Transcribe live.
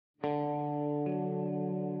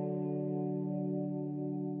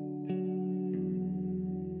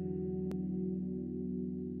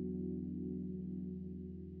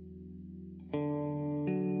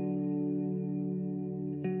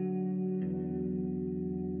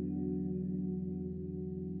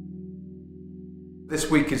This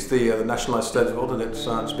week is the National Eistedfodd, and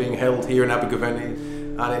it's being held here in Abergavenny,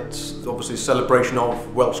 and it's obviously a celebration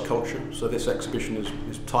of Welsh culture. So this exhibition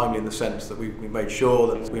is timely in the sense that we made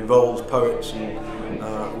sure that we involve poets and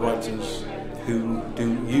writers who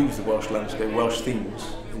do use the Welsh landscape, Welsh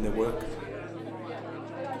themes in their work.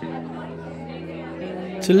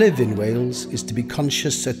 To live in Wales is to be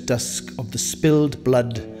conscious at dusk of the spilled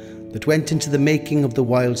blood that went into the making of the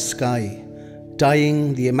wild sky,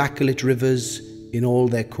 dyeing the immaculate rivers in all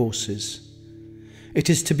their courses. It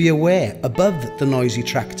is to be aware, above the noisy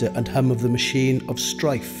tractor and hum of the machine, of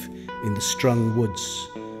strife in the strung woods,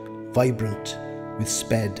 vibrant with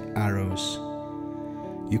sped arrows.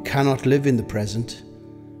 You cannot live in the present,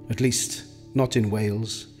 at least not in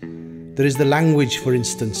Wales. There is the language, for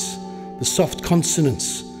instance, the soft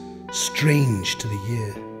consonants, strange to the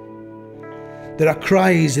ear. There are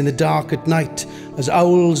cries in the dark at night as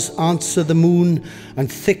owls answer the moon,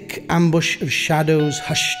 and thick ambush of shadows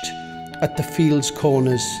hushed at the field's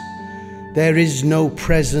corners. There is no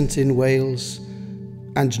present in Wales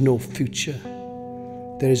and no future.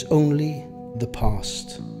 There is only the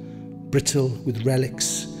past, brittle with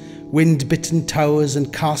relics, wind-bitten towers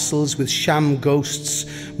and castles with sham ghosts,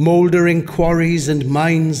 mouldering quarries and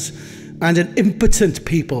mines, and an impotent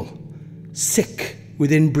people, sick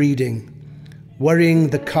with inbreeding, worrying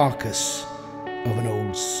the carcass of an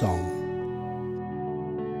old song.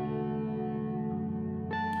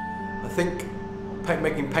 I think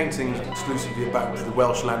making paintings exclusively about the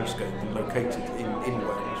Welsh landscape and located in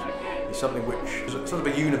Wales is something which is sort of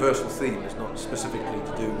a universal theme. It's not specifically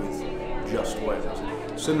to do with just Wales.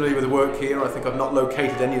 Similarly with the work here, I think I've not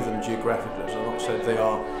located any of them geographically, so I've not said they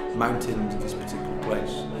are mountains of this particular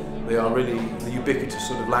place. They are really the ubiquitous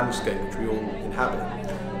sort of landscape which we all inhabit.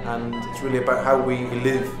 And it's really about how we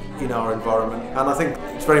live in our environment. And I think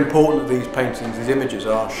it's very important that these paintings, these images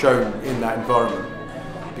are shown in that environment,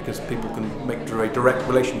 because people can make very direct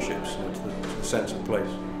relationships to the sense of place.